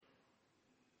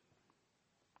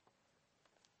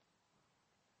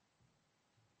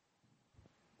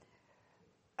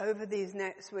over these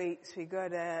next weeks, we've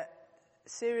got a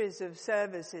series of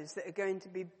services that are going to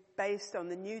be based on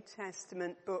the New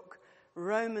Testament book,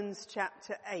 Romans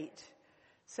chapter 8.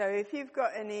 So if you've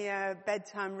got any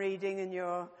bedtime reading and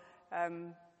you're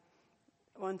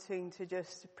wanting to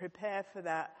just prepare for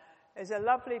that, there's a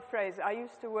lovely phrase. I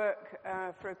used to work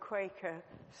for a Quaker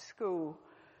school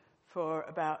for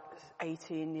about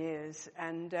 18 years,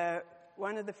 and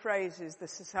one of the phrases the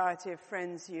Society of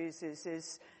Friends uses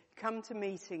is, come to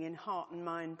meeting in heart and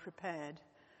mind prepared.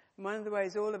 And one of the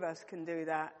ways all of us can do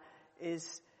that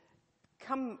is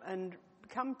come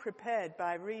prepared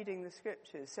by reading the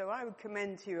scriptures. So I would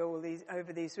commend to you all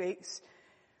over these weeks,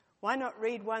 why not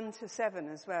read 1 to 7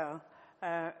 as well,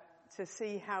 to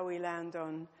see how we land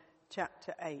on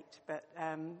chapter 8. But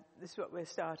this is what we're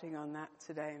starting on that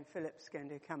today, and Philip's going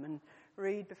to come and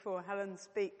read before Helen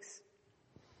speaks.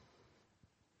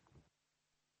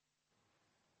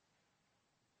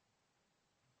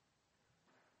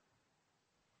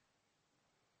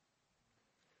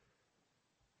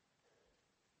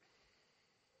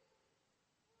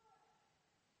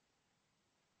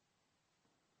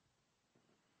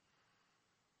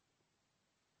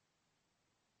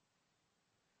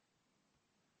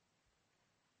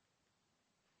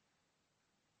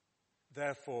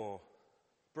 Therefore,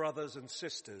 brothers and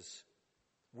sisters,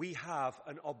 we have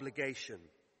an obligation,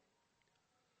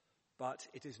 but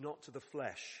it is not to the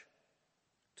flesh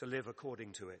to live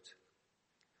according to it.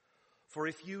 For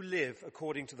if you live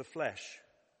according to the flesh,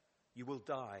 you will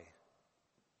die.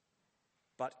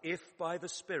 But if by the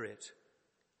Spirit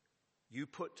you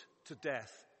put to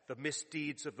death the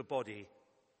misdeeds of the body,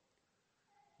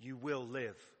 you will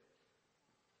live.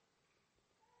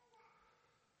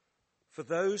 For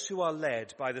those who are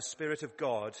led by the Spirit of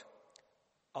God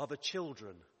are the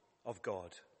children of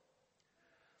God.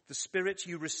 The Spirit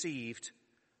you received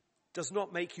does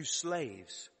not make you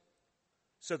slaves,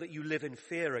 so that you live in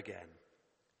fear again.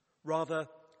 Rather,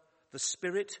 the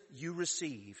Spirit you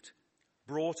received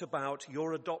brought about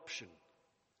your adoption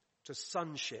to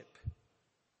sonship.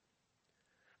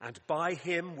 And by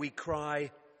him we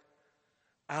cry,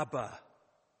 Abba,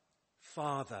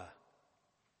 Father.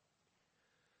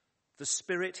 The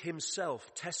Spirit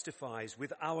himself testifies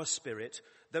with our spirit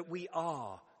that we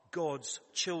are God's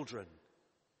children.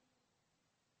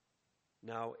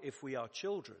 Now, if we are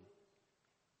children,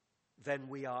 then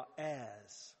we are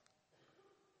heirs,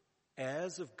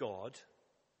 heirs of God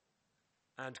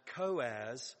and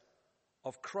co-heirs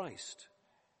of Christ,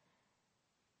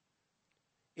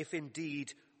 if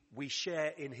indeed we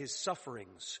share in his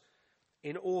sufferings,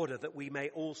 in order that we may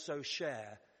also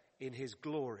share in his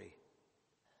glory.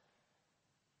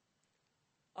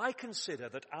 I consider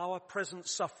that our present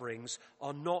sufferings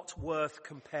are not worth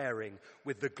comparing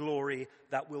with the glory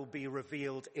that will be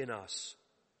revealed in us.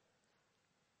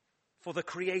 For the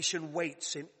creation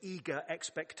waits in eager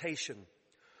expectation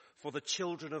for the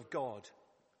children of God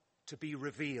to be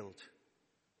revealed.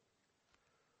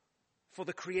 For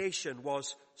the creation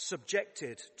was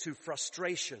subjected to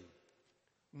frustration,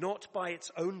 not by its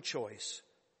own choice,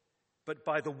 but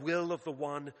by the will of the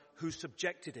one who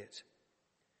subjected it,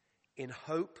 in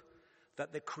hope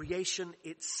that the creation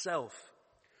itself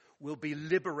will be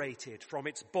liberated from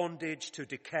its bondage to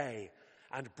decay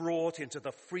and brought into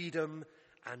the freedom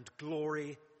and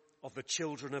glory of the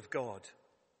children of God.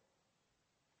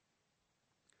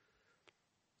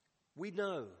 We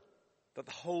know that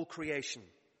the whole creation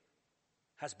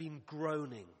has been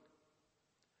groaning,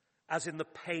 as in the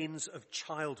pains of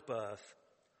childbirth,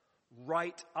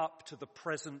 right up to the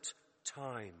present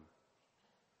time.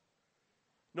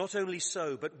 Not only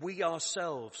so, but we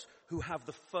ourselves, who have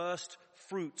the first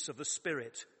fruits of the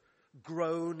Spirit,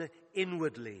 groan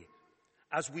inwardly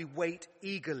as we wait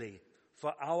eagerly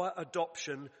for our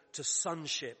adoption to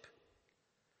sonship,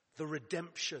 the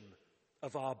redemption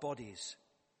of our bodies.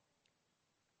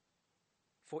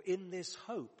 For in this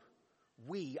hope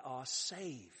we are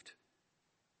saved.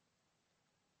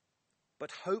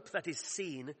 But hope that is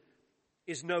seen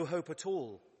is no hope at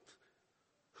all.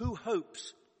 Who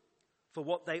hopes for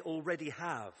what they already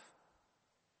have?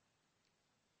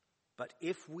 But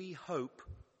if we hope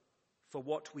for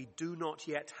what we do not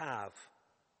yet have,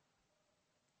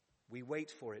 we wait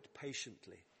for it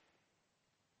patiently.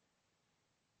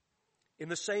 In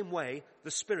the same way,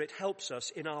 the Spirit helps us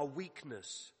in our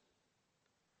weakness.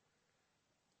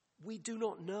 We do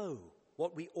not know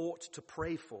what we ought to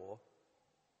pray for,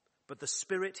 but the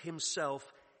Spirit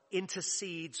himself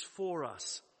intercedes for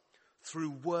us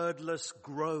through wordless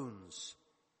groans.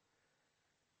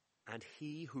 And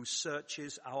he who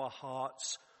searches our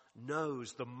hearts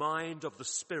knows the mind of the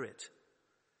Spirit,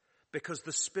 because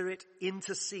the Spirit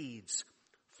intercedes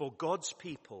for God's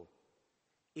people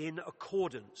in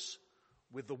accordance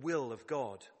with the will of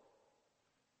God.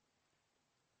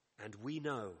 And we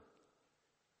know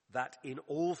that in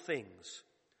all things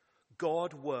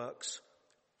God works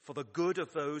for the good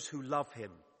of those who love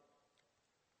him,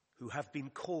 who have been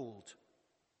called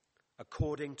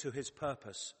according to his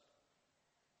purpose.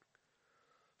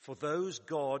 For those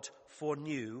God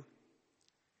foreknew,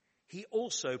 he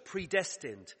also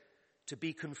predestined to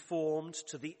be conformed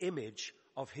to the image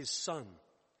of his Son,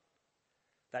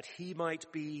 that he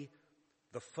might be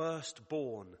the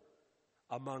firstborn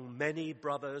among many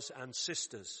brothers and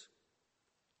sisters.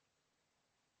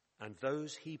 And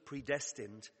those he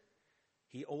predestined,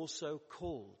 he also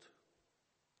called.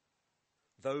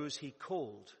 Those he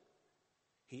called,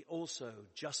 he also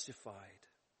justified.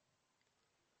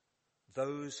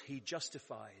 Those he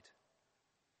justified,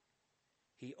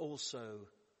 he also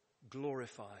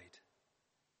glorified.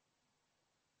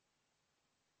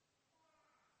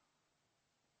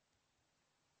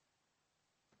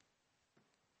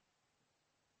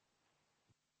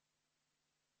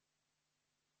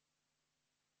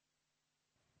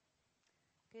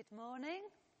 Good morning.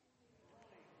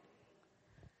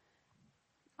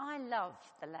 I love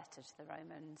the letter to the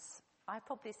Romans. I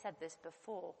probably said this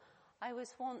before. I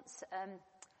was once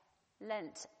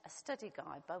lent a study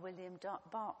guide by William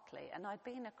Barclay, and I'd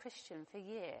been a Christian for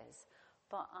years,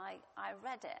 but I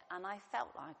read it and I felt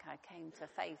like I came to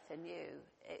faith anew.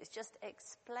 It just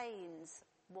explains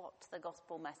what the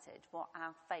gospel message, what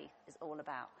our faith is all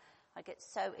about. I get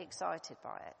so excited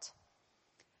by it.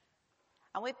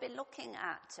 And we've been looking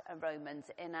at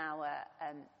Romans in our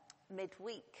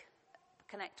midweek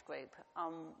Connect group.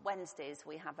 On Wednesdays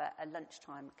we have a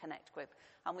lunchtime Connect group,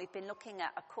 and we've been looking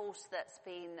at a course that's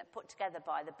been put together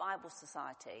by the Bible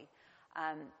Society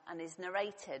and is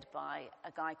narrated by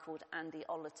a guy called Andy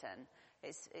Ollerton.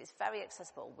 It's very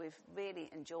accessible. We've really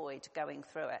enjoyed going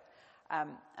through it.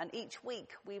 And each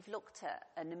week we've looked at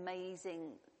an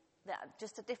amazing,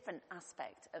 just a different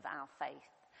aspect of our faith.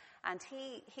 And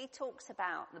he talks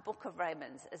about the book of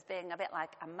Romans as being a bit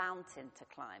like a mountain to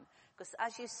climb. Because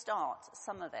as you start,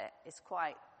 some of it is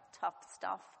quite tough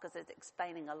stuff, because it's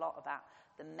explaining a lot about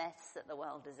the mess that the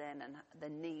world is in and the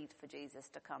need for Jesus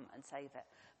to come and save it.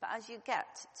 But as you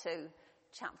get to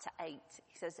chapter 8,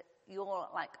 he says you're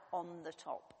like on the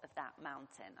top of that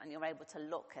mountain, and you're able to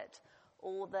look at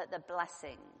all the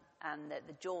blessing and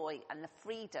the joy and the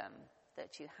freedom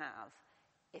that you have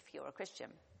if you're a Christian.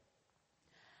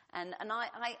 And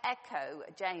I echo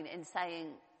Jane in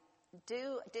saying,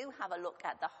 do have a look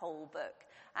at the whole book.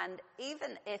 And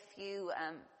even if you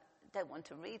don't want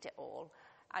to read it all,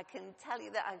 I can tell you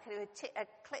that I can do a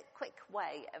quick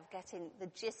way of getting the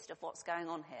gist of what's going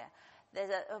on here.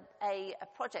 There's a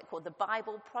project called the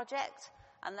Bible Project,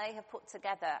 and they have put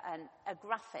together a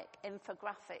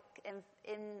infographic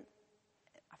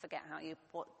I forget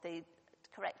what the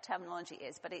correct terminology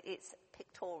is, but it's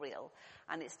pictorial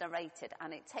and it's narrated,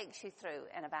 and it takes you through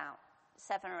in about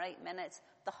 7 or 8 minutes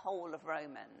the whole of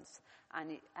Romans,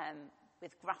 and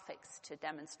with graphics to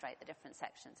demonstrate the different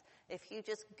sections. If you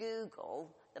just Google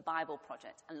the Bible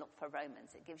Project and look for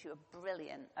Romans, it gives you a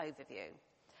brilliant overview.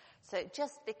 So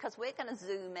just because we're going to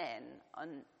zoom in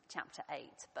on chapter 8,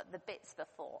 but the bits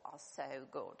before are so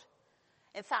good.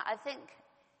 In fact, I think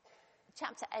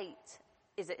chapter 8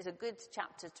 is a good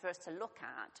chapter for us to look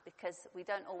at, because we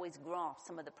don't always grasp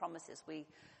some of the promises. We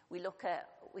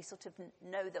sort of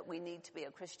know that we need to be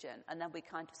a Christian, and then we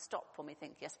kind of stop when we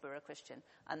think, yes, we're a Christian.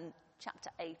 And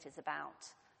chapter 8 is about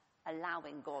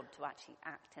allowing God to actually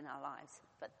act in our lives.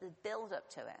 But the build-up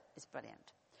to it is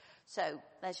brilliant. So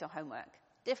there's your homework.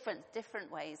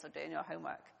 Different ways of doing your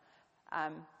homework.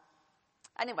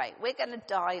 Anyway, we're going to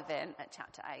dive in at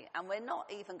chapter 8, and we're not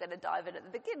even going to dive in at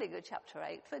the beginning of chapter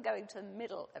 8. We're going to the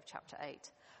middle of chapter 8.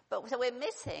 So we're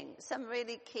missing some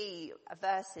really key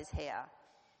verses here.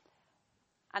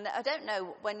 And I don't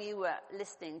know, when you were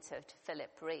listening to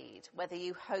Philip read, whether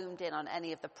you homed in on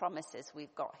any of the promises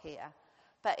we've got here.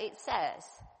 But it says,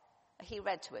 he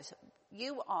read to us,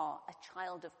 you are a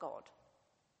child of God.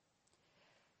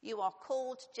 You are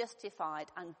called, justified,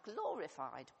 and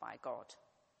glorified by God.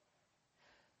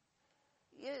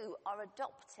 You are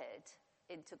adopted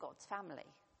into God's family.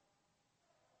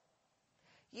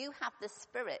 You have the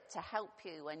Spirit to help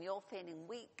you when you're feeling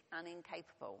weak and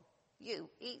incapable. You,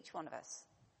 each one of us.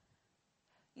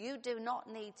 You do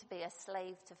not need to be a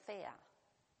slave to fear.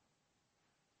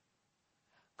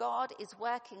 God is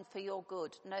working for your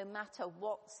good, no matter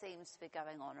what seems to be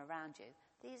going on around you.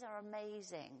 These are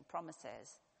amazing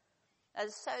promises.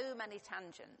 There's so many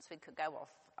tangents we could go off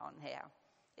on here.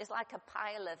 It's like a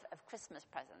pile of Christmas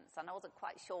presents, and I wasn't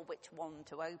quite sure which one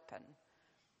to open.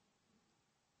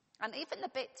 And even the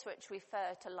bits which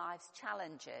refer to life's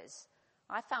challenges,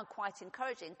 I found quite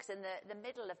encouraging, because in the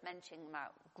middle of mentioning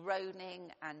about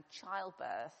groaning and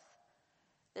childbirth,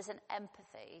 there's an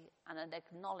empathy and an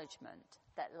acknowledgement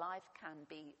that life can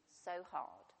be so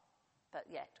hard, but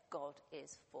yet God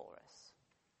is for us.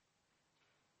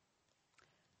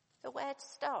 So where to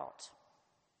start?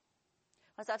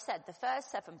 As I've said, the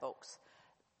first 7 books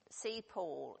see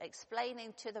Paul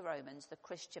explaining to the Romans the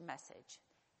Christian message,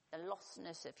 the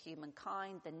lostness of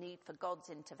humankind, the need for God's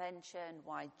intervention,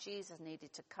 why Jesus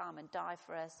needed to come and die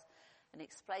for us, and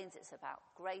explains it's about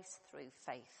grace through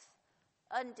faith,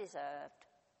 undeserved,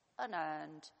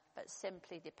 unearned, but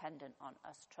simply dependent on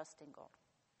us trusting God.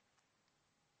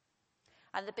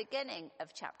 And the beginning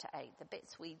of chapter 8, the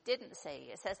bits we didn't see,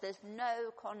 it says there's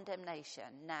no condemnation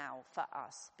now for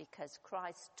us because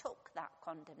Christ took that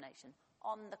condemnation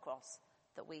on the cross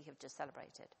that we have just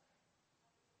celebrated.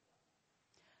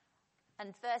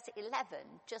 And verse 11,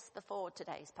 just before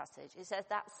today's passage, it says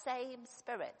that same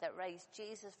Spirit that raised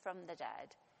Jesus from the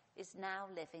dead is now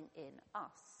living in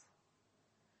us.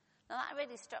 Now that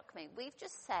really struck me. We've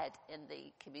just said in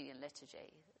the communion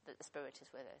liturgy that the Spirit is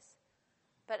with us.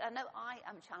 But I know I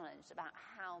am challenged about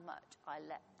how much I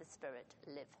let the Spirit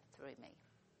live through me.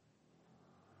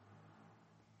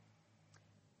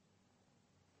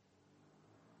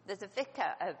 There's a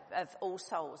vicar of All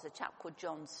Souls, a chap called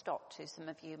John Stott, who some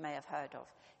of you may have heard of.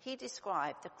 He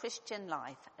described the Christian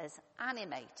life as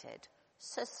animated,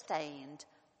 sustained,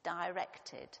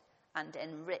 directed, and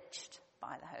enriched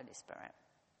by the Holy Spirit.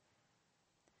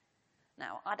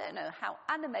 Now, I don't know how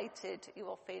animated you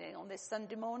are feeling on this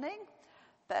Sunday morning,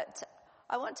 but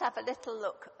I want to have a little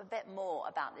look a bit more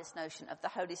about this notion of the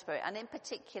Holy Spirit, and in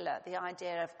particular the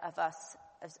idea of us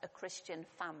as a Christian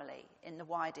family in the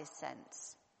widest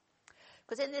sense.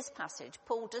 Because in this passage,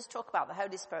 Paul does talk about the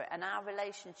Holy Spirit and our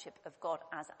relationship of God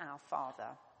as our Father.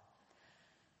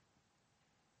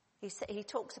 He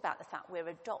talks about the fact we're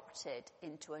adopted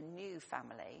into a new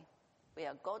family. We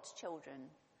are God's children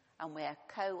and we are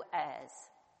co-heirs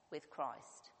with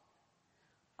Christ.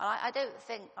 And I don't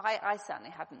think, I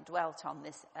certainly hadn't dwelt on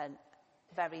this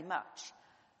very much.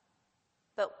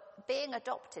 But being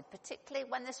adopted, particularly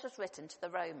when this was written to the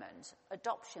Romans,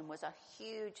 adoption was a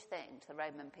huge thing to the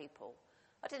Roman people.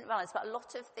 I didn't realise, but a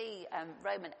lot of the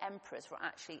Roman emperors were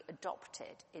actually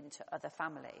adopted into other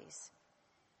families.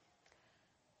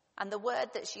 And the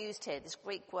word that's used here, this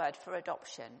Greek word for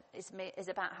adoption, is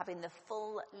about having the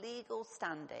full legal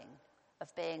standing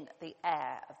of being the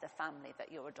heir of the family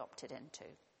that you're adopted into.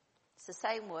 It's the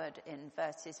same word in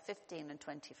verses 15 and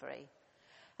 23.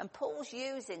 And Paul's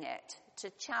using it to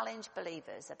challenge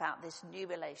believers about this new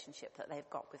relationship that they've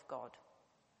got with God.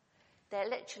 They're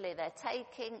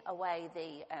taking away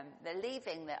they're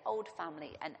leaving their old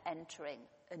family and entering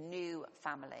a new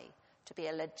family to be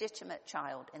a legitimate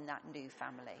child in that new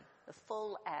family, the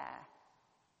full heir.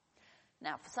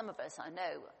 Now, for some of us, I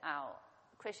know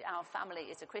our family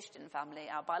is a Christian family,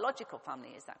 our biological family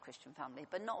is that Christian family,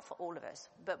 but not for all of us.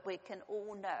 But we can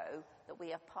all know that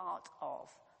we are part of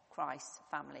Christ's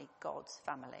family, God's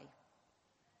family.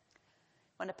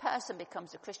 When a person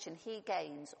becomes a Christian, he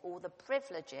gains all the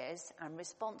privileges and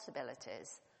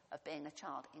responsibilities of being a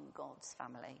child in God's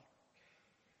family.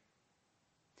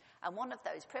 And one of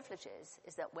those privileges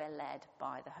is that we're led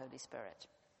by the Holy Spirit.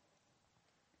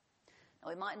 Now,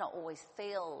 we might not always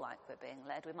feel like we're being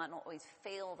led. We might not always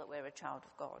feel that we're a child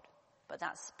of God. But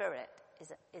that Spirit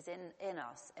is in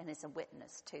us and is a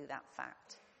witness to that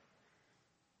fact.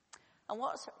 And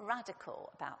what's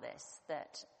radical about this,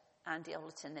 that Andy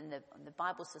Ollerton in the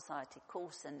Bible Society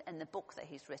course and the book that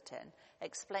he's written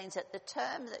explains that the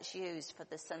term that's used for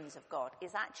the sons of God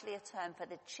is actually a term for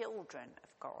the children of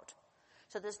God.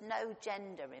 So there's no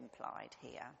gender implied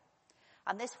here.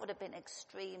 And this would have been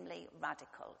extremely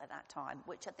radical at that time,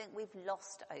 which I think we've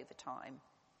lost over time.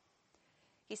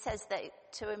 He says that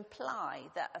to imply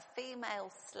that a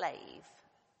female slave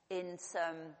in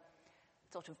some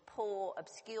sort of poor,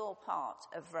 obscure part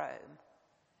of Rome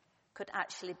could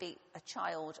actually be a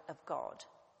child of God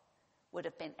would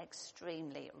have been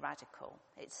extremely radical.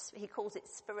 He calls it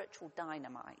spiritual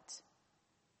dynamite.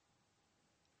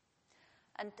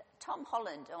 And Tom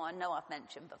Holland, who I know I've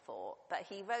mentioned before, but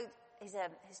he's a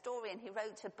historian, he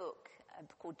wrote a book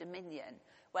called Dominion,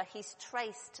 where he's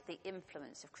traced the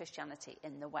influence of Christianity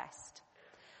in the West.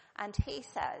 And he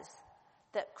says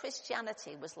that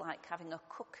Christianity was like having a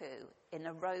cuckoo in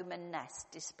a Roman nest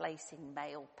displacing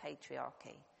male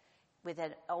patriarchy, with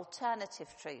an alternative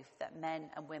truth that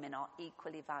men and women are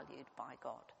equally valued by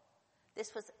God.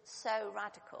 This was so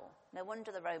radical. No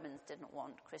wonder the Romans didn't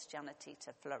want Christianity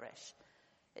to flourish.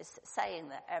 It's saying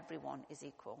that everyone is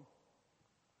equal.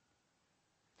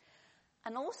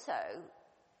 And also,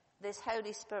 this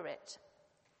Holy Spirit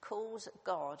calls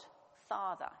God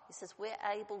Father. He says we're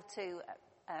able to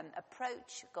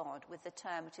approach God with the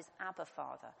term which is Abba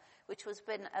Father, which was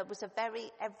a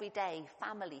very everyday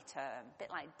family term, a bit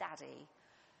like Daddy,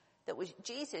 that was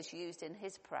Jesus used in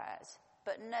his prayers,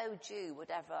 but no Jew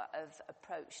would ever have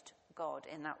approached God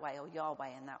in that way, or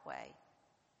Yahweh in that way.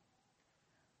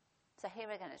 So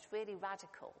here again, it's really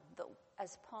radical that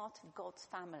as part of God's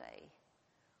family,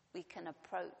 we can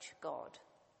approach God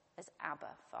as Abba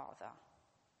Father.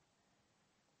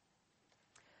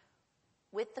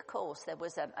 With the course, there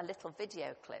was a little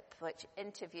video clip which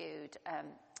interviewed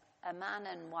a man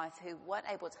and wife who weren't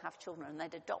able to have children, and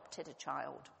they'd adopted a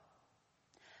child.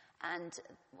 And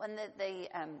when the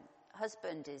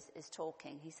husband is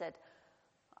talking, he said,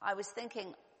 I was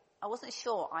thinking, I wasn't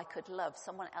sure I could love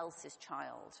someone else's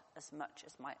child as much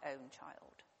as my own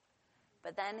child.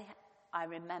 But then I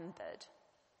remembered,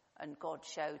 and God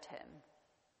showed him,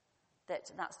 that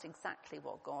that's exactly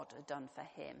what God had done for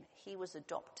him. He was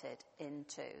adopted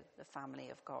into the family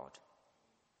of God.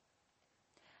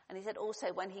 And he said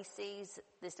also when he sees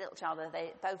this little child that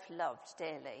they both loved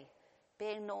dearly,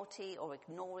 being naughty or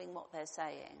ignoring what they're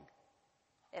saying,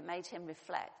 it made him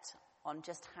reflect on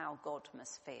just how God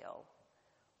must feel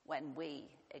when we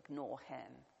ignore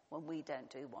him, when we don't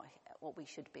do what we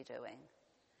should be doing.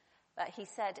 But he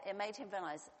said it made him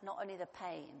realize not only the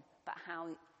pain, but how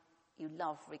you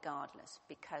love regardless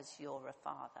because you're a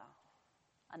father.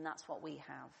 And that's what we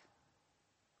have.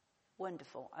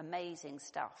 Wonderful, amazing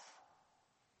stuff.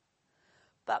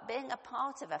 But being a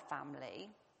part of a family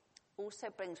also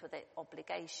brings with it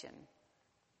obligation.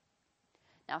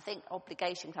 Now, I think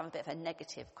obligation can have a bit of a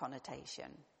negative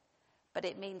connotation, but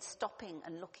it means stopping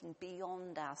and looking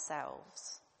beyond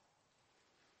ourselves.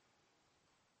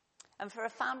 And for a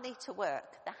family to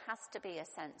work, there has to be a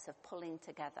sense of pulling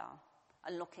together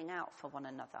and looking out for one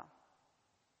another.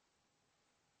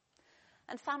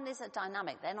 And families are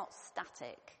dynamic, they're not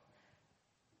static.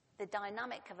 The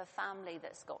dynamic of a family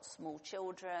that's got small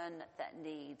children that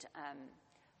need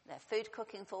their food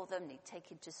cooking for them, need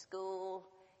taken to school,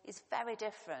 is very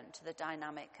different to the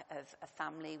dynamic of a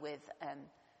family with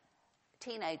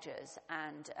teenagers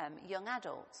and young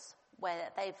adults, where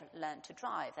they've learned to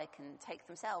drive. They can take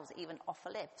themselves even off a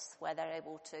lift, where they're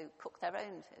able to cook their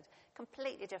own food.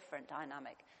 Completely different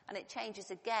dynamic. And it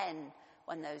changes again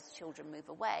when those children move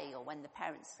away, or when the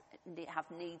parents have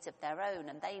needs of their own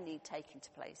and they need taken to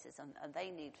places and they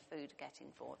need food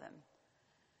getting for them.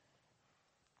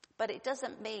 But it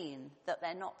doesn't mean that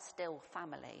they're not still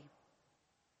family.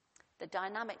 The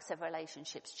dynamics of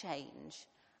relationships change,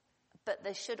 but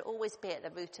there should always be at the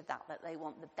root of that they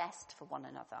want the best for one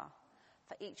another,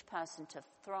 for each person to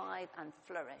thrive and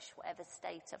flourish, whatever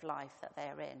state of life that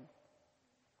they're in.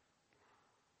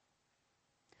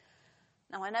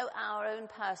 Now, I know our own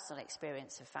personal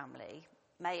experience of family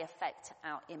may affect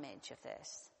our image of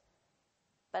this,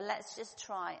 but let's just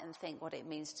try and think what it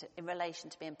means in relation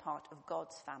to being part of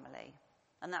God's family.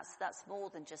 And that's more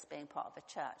than just being part of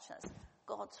a church. That's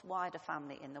God's wider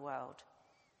family in the world.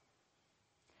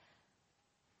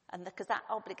 And because that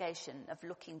obligation of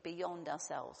looking beyond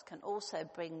ourselves can also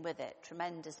bring with it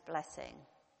tremendous blessing.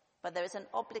 But there is an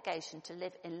obligation to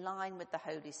live in line with the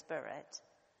Holy Spirit.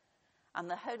 And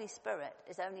the Holy Spirit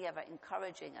is only ever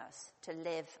encouraging us to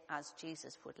live as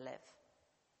Jesus would live.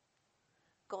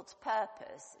 God's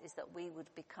purpose is that we would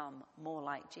become more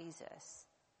like Jesus.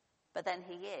 But then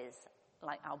he is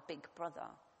like our big brother.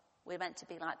 We're meant to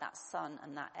be like that son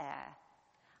and that heir.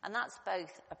 And that's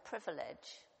both a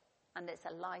privilege and it's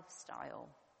a lifestyle.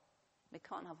 We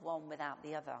can't have one without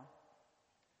the other.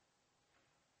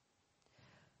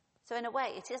 So in a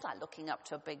way, it is like looking up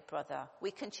to a big brother.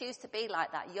 We can choose to be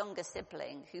like that younger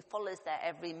sibling who follows their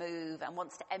every move and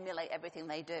wants to emulate everything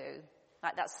they do.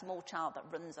 Like that small child that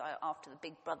runs after the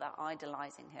big brother,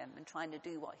 idolizing him and trying to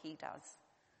do what he does.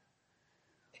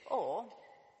 Or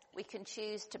we can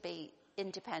choose to be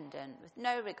independent with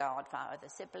no regard for our other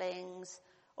siblings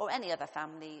or any other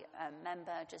family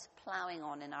member, just ploughing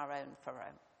on in our own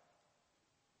furrow.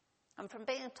 And from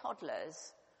being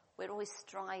toddlers, we're always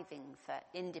striving for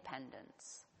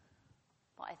independence.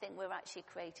 But I think we're actually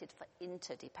created for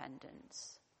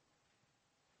interdependence.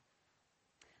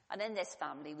 And in this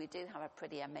family, we do have a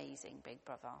pretty amazing big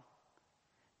brother.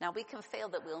 Now, we can feel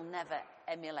that we'll never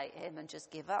emulate him and just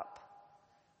give up.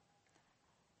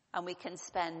 And we can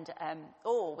spend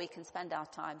our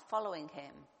time following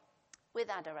him with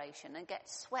adoration and get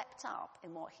swept up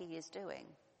in what he is doing.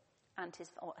 and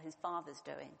what his Father's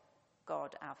doing,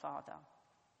 God our Father.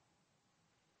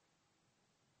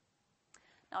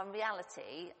 Now, in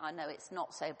reality, I know it's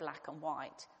not so black and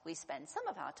white. We spend some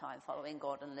of our time following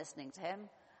God and listening to him,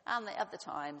 and the other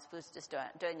times we're just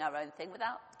doing our own thing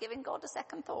without giving God a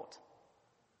second thought.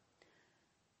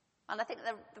 And I think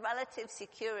the relative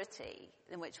security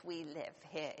in which we live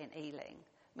here in Ealing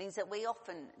means that we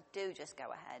often do just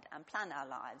go ahead and plan our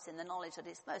lives in the knowledge that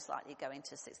it's most likely going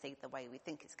to succeed the way we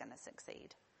think it's going to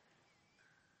succeed.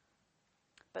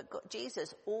 But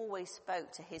Jesus always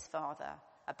spoke to his Father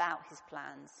about his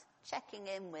plans, checking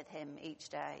in with him each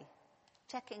day,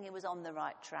 checking he was on the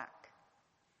right track.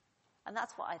 And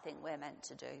that's what I think we're meant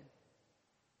to do.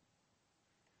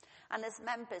 And as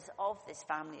members of this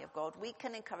family of God, we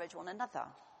can encourage one another.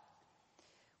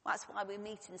 That's why we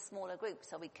meet in smaller groups,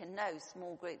 so we can know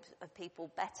small groups of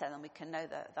people better than we can know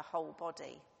the whole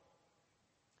body.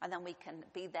 And then we can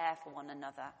be there for one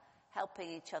another, helping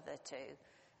each other to,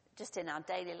 just in our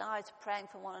daily lives, praying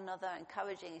for one another,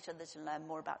 encouraging each other to learn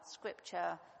more about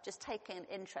Scripture, just taking an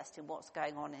interest in what's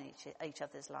going on in each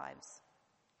other's lives.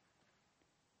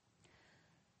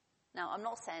 Now, I'm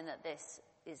not saying that this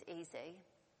is easy.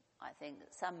 I think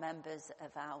some members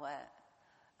of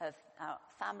our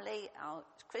family, our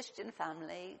Christian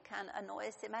family, can annoy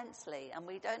us immensely, and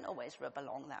we don't always rub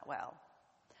along that well.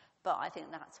 But I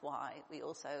think that's why we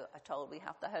also are told we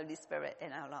have the Holy Spirit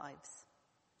in our lives.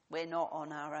 We're not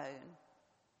on our own.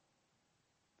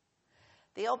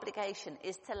 The obligation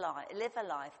is to live a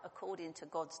life according to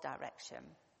God's direction.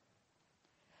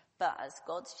 But as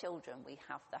God's children, we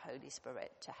have the Holy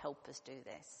Spirit to help us do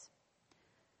this.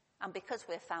 And because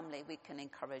we're family, we can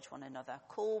encourage one another,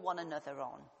 call one another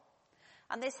on.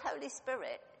 And this Holy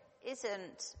Spirit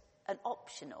isn't an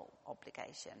optional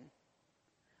obligation.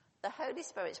 The Holy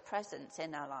Spirit's presence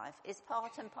in our life is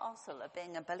part and parcel of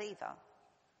being a believer.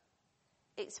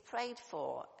 It's prayed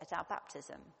for at our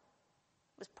baptism.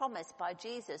 It was promised by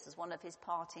Jesus as one of his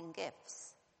parting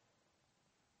gifts.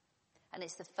 And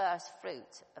it's the first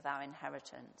fruit of our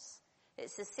inheritance.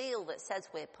 It's the seal that says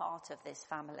we're part of this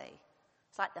family.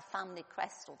 It's like the family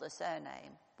crest or the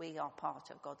surname. We are part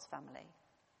of God's family.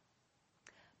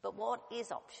 But what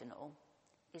is optional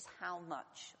is how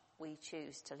much we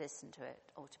choose to listen to it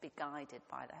or to be guided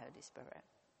by the Holy Spirit.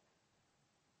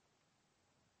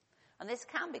 And this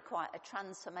can be quite a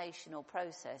transformational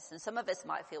process. And some of us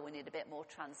might feel we need a bit more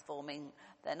transforming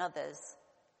than others.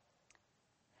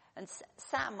 And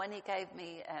Sam, when he gave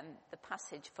me the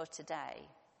passage for today,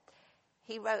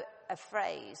 he wrote a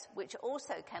phrase which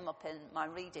also came up in my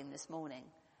reading this morning.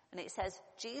 And it says,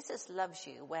 Jesus loves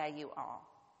you where you are,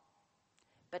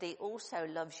 but he also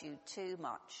loves you too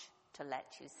much to let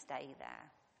you stay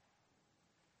there.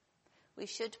 We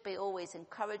should be always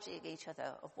encouraging each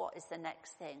other of what is the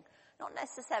next thing. Not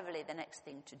necessarily the next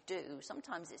thing to do.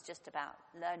 Sometimes it's just about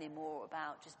learning more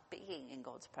about just being in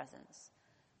God's presence.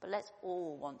 But let's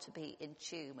all want to be in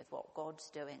tune with what God's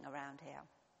doing around here.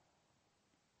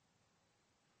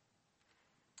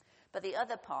 But the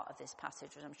other part of this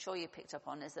passage, which I'm sure you picked up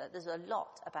on, is that there's a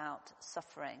lot about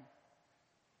suffering.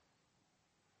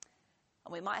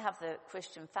 And we might have the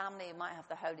Christian family, we might have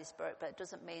the Holy Spirit, but it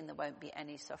doesn't mean there won't be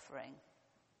any suffering.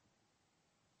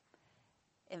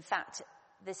 In fact,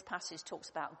 this passage talks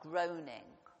about groaning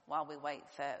while we wait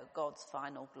for God's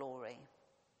final glory.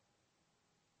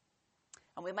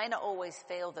 And we may not always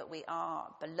feel that we are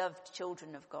beloved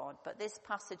children of God, but this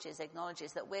passage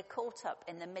acknowledges that we're caught up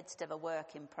in the midst of a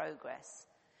work in progress.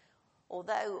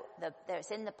 Although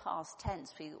it's in the past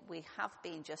tense, we have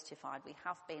been justified, we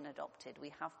have been adopted,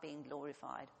 we have been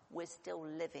glorified. We're still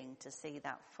living to see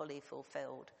that fully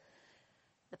fulfilled.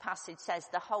 The passage says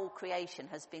the whole creation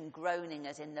has been groaning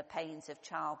as in the pains of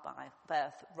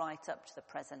childbirth right up to the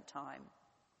present time.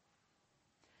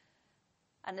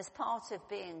 And as part of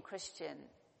being Christian,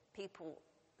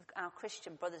 our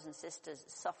Christian brothers and sisters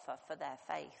suffer for their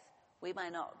faith. We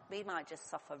might just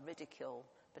suffer ridicule,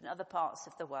 but in other parts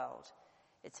of the world,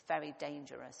 it's very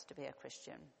dangerous to be a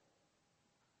Christian.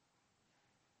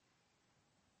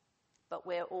 But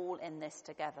we're all in this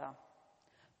together.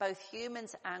 Both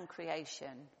humans and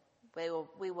creation,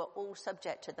 we were all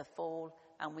subject to the fall,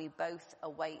 and we both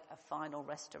await a final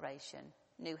restoration.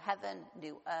 New heaven,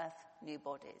 new earth, new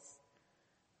bodies.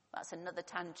 That's another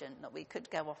tangent that we could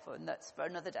go off on, that's for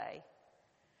another day.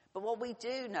 But what we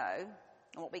do know,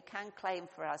 and what we can claim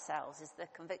for ourselves, is the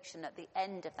conviction at the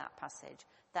end of that passage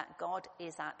that God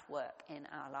is at work in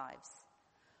our lives.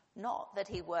 Not that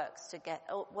he works to get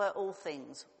all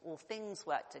things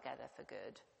work together for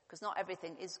good, because not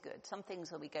everything is good. Some things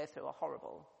that we go through are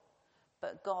horrible.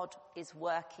 But God is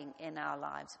working in our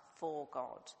lives for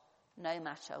God, No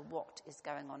matter what is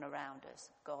going on around us,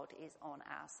 God is on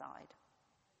our side.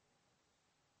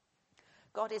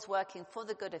 God is working for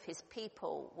the good of his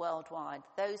people worldwide,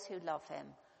 those who love him,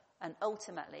 and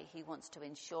ultimately he wants to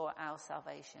ensure our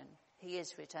salvation. He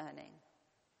is returning.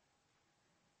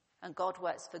 And God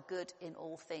works for good in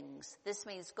all things. This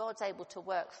means God's able to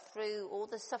work through all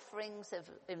the sufferings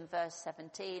in verse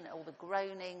 17, all the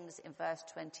groanings in verse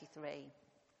 23.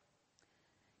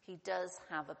 He does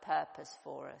have a purpose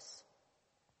for us.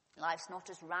 Life's not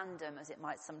as random as it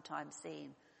might sometimes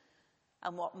seem.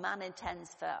 And what man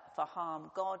intends for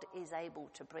harm, God is able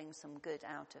to bring some good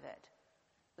out of it.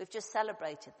 We've just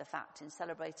celebrated the fact in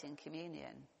celebrating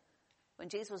communion. When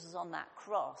Jesus was on that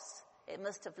cross, it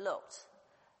must have looked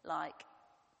like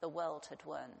the world had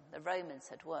won. The Romans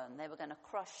had won. They were going to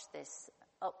crush this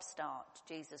upstart,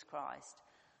 Jesus Christ,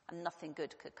 and nothing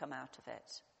good could come out of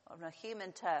it. On a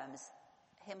human terms,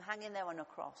 him hanging there on a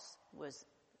cross was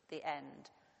the end.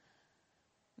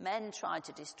 Men tried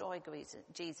to destroy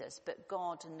Jesus, but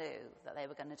God knew that they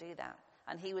were going to do that,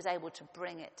 and he was able to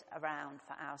bring it around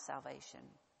for our salvation.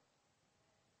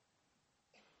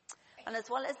 And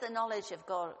as well as the knowledge of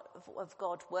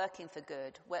God working for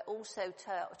good, we're also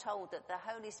told that the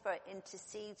Holy Spirit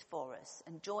intercedes for us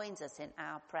and joins us in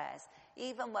our prayers,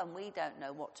 even when we don't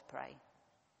know what to pray.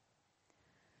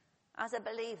 As a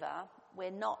believer,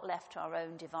 we're not left to our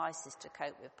own devices to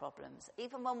cope with problems.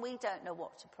 Even when we don't know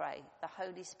what to pray, the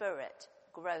Holy Spirit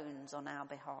groans on our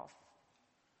behalf.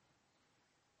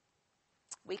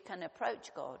 We can approach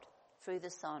God through the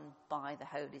Son by the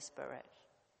Holy Spirit.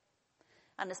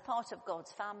 And as part of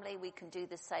God's family, we can do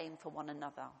the same for one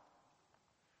another.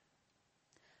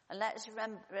 And let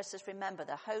us remember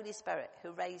the Holy Spirit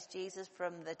who raised Jesus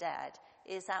from the dead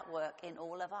is at work in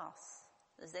all of us.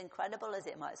 As incredible as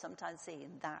it might sometimes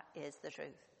seem, that is the truth.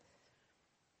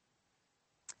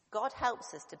 God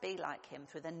helps us to be like him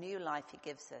through the new life he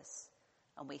gives us.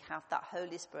 And we have that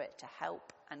Holy Spirit to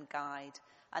help and guide.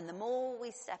 And the more we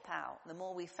step out, the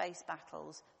more we face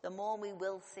battles, the more we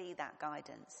will see that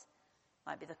guidance.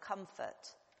 Might be the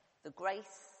comfort, the grace,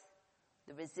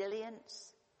 the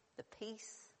resilience, the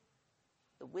peace,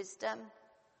 the wisdom,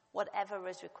 whatever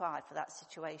is required for that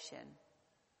situation.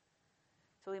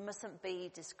 So we mustn't be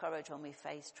discouraged when we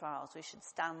face trials. We should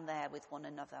stand there with one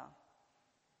another.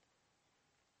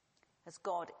 As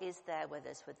God is there with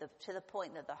us to the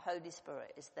point that the Holy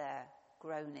Spirit is there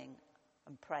groaning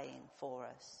and praying for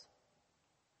us.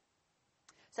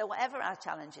 So whatever our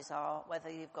challenges are, whether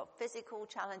you've got physical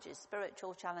challenges,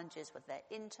 spiritual challenges, whether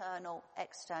they're internal,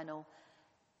 external,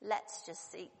 let's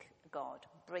just seek God,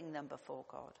 bring them before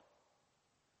God.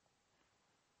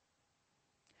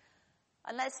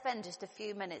 And let's spend just a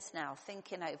few minutes now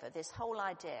thinking over this whole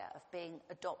idea of being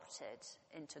adopted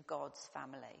into God's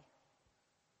family.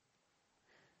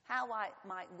 How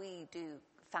might we do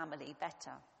family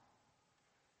better?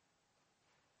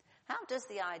 How does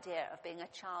the idea of being a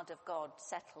child of God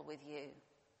settle with you?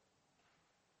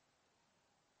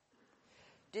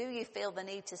 Do you feel the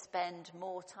need to spend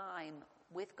more time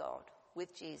with God,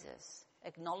 with Jesus,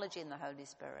 acknowledging the Holy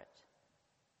Spirit?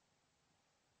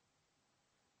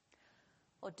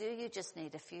 Or do you just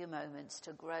need a few moments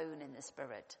to groan in the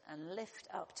Spirit and lift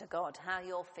up to God how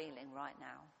you're feeling right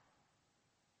now?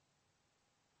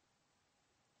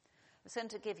 I'm going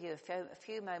to give you a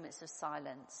few moments of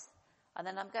silence. And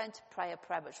then I'm going to pray a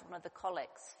prayer which is one of the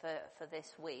collects for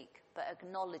this week, but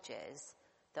acknowledges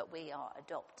that we are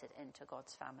adopted into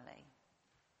God's family.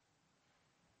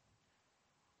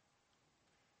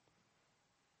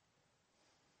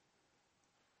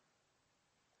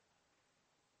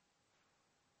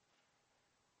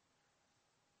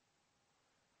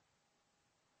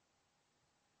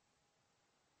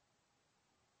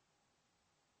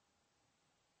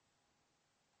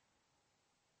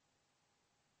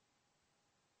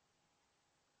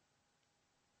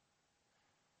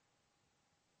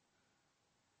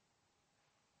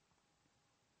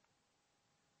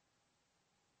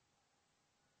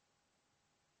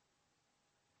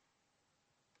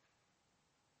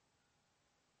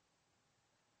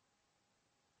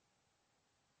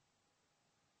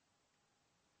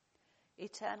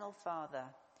 Eternal Father,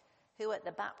 who at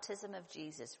the baptism of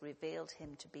Jesus revealed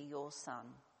him to be your Son,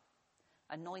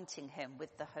 anointing him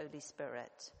with the Holy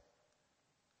Spirit,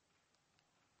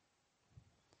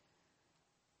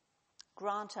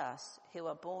 grant us, who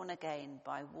are born again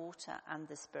by water and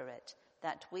the Spirit,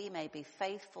 that we may be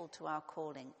faithful to our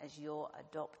calling as your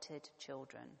adopted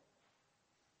children.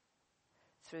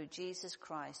 Through Jesus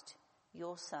Christ,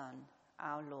 your Son,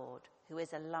 our Lord, who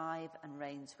is alive and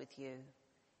reigns with you,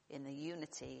 in the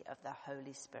unity of the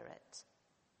Holy Spirit,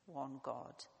 one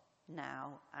God,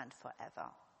 now and forever.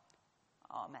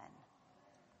 Amen.